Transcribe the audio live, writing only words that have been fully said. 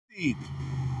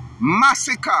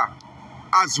Massacre,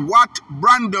 as what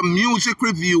Brandon Music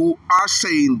Review are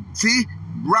saying. The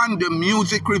Brandon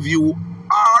Music Review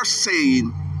are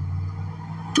saying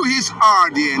to his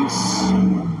audience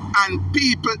and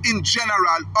people in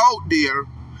general out there,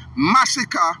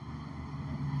 Massacre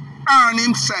earned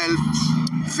himself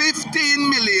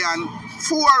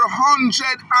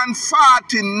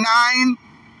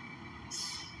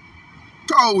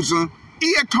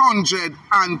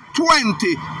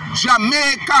 15,449,820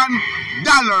 Jamaican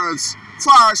dollars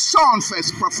for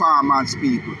Sumfest performance,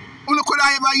 people. You could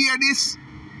I ever hear this?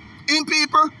 In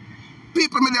people?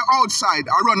 People me the outside,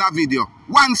 I run a video.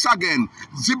 Once again,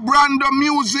 the Brandon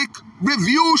Music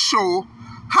Review Show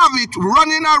have it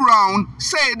running around,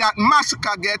 say that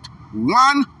Massacre get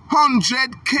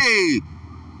 100K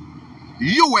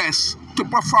US to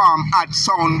perform at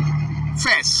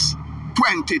Sumfest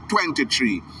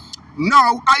 2023.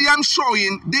 Now I am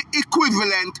showing the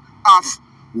equivalent of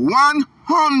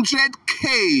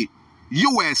 100K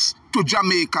US to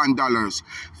Jamaican dollars.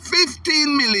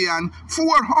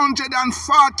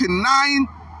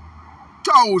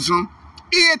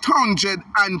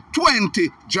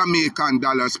 15,449,820 Jamaican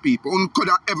dollars, people. You could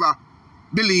have ever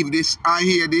believe this and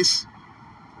hear this?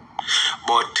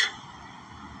 But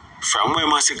from where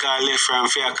Massacre left from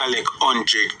fair collect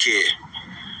 100K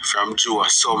from Joe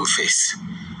Sumfest,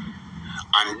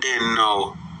 and then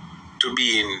now to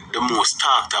being the most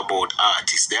talked about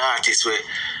artist, the artist where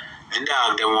the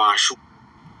dog them want shoot.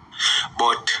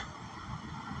 But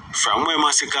from where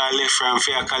Massacre left from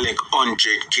fair collect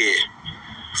 100K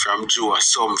from Joe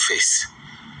Sumfest,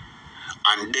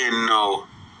 and then now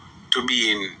to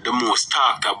being the most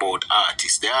talked about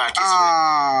artist, the artist.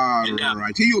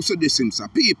 Right. He used to this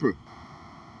himself. People,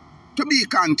 to be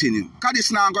continue. Because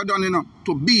this now go done, you know,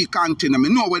 to be continue. I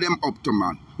know where them up to,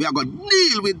 man. We are going to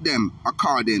deal with them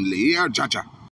accordingly. Here, Jaja.